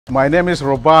My name is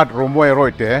Romawia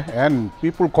Royte, and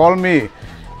people call me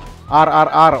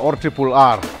RRR or Triple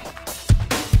R.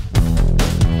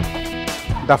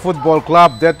 The football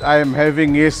club that I am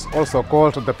having is also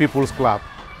called the People's Club,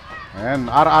 and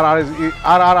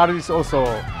RRR is also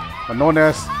known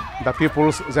as the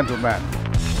People's Gentleman.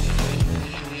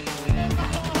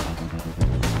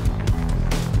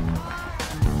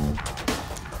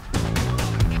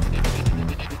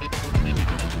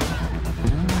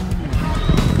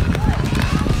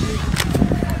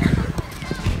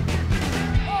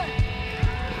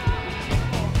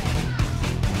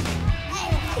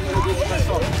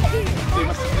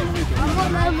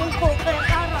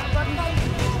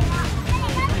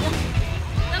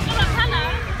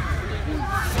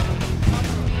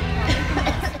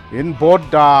 In both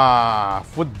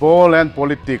football and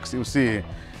politics, you see,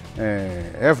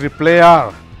 every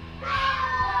player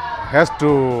has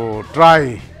to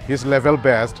try his level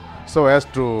best so as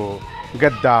to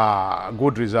get the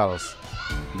good results.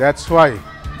 That's why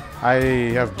I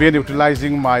have been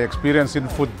utilizing my experience in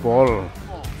football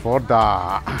for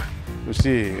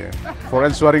for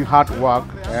ensuring hard work,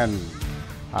 and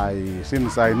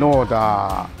since I know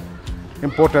the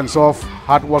importance of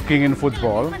hard working in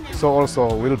football, so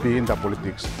also will be in the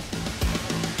politics.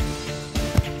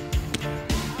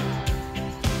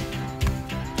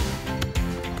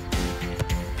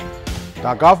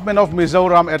 The government of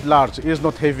Mizoram at large is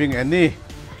not having any,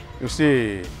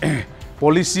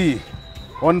 policy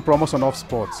on promotion of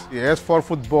sports. As for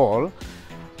football,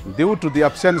 due to the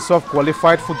absence of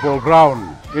qualified football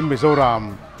ground in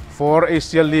Mizoram for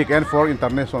Asia League and for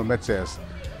international matches,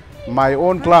 my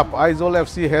own club, Aizawl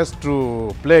FC, has to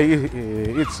play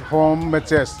its home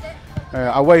matches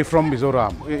away from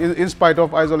Mizoram. In spite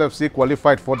of Aizawl FC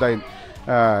qualified for the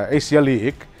Asia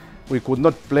League, we could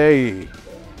not play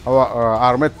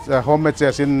our home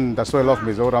matches in the soil of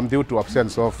Mizoram due to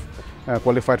absence of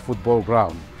qualified football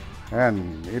ground.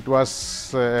 And it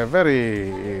was a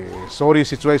very sorry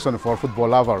situation for football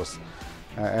lovers,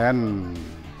 and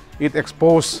it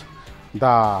exposed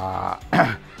the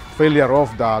failure of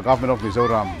the government of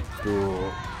Mizoram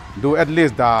to do at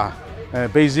least the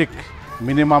basic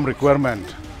minimum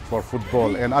requirement for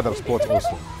football and other sports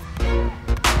also.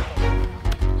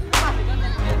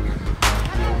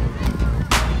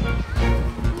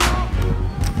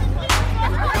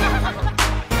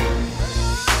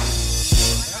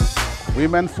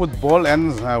 Women's football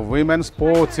and women's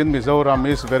sports in Mizoram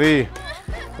is very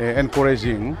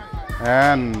encouraging,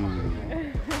 and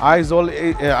Aizawl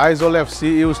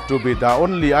FC used to be the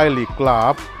only I-League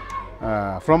club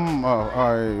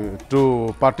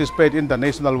to participate in the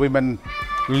National Women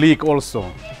League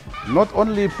also. Not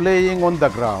only playing on the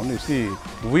ground, you see,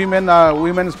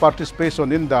 women's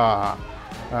participation in the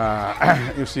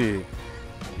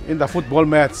in the football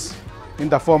match in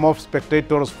the form of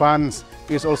spectators, fans,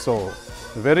 is also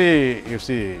very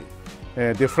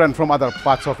different from other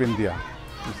parts of India.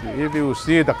 If you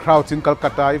see the crowds in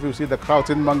Calcutta, if you see the crowds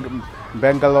in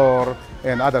Bangalore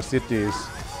and other cities,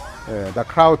 the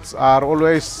crowds are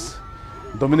always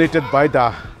dominated by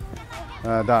the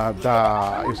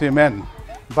men.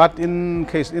 But in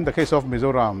the case of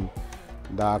Mizoram,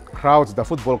 the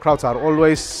football crowds are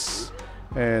always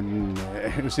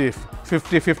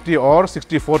 50-50 or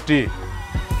 60-40.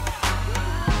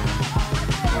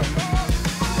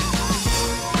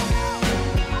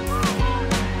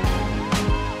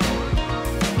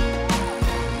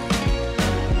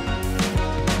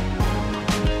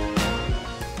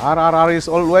 RRR is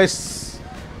always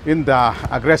in the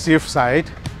aggressive side,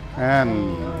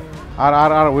 and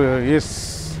RRR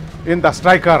is in the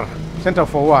striker, center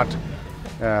forward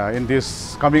in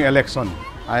this coming election.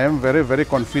 I am very, very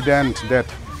confident that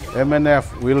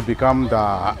MNF will become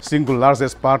the single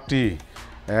largest party,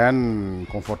 and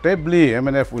comfortably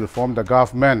MNF will form the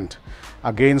government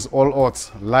against all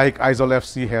odds, like Aizawl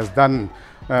FC has done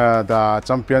the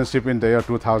championship in the year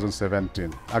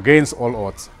 2017, against all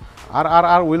odds.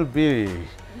 RRR will be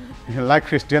like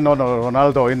Cristiano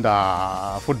Ronaldo in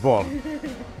the football.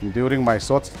 During my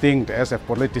short stint as a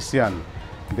politician,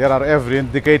 there are every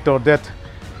indicator that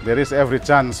there is every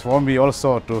chance for me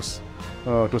also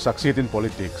to succeed in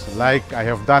politics. Like I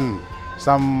have done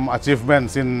some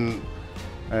achievements in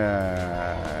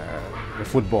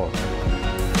football.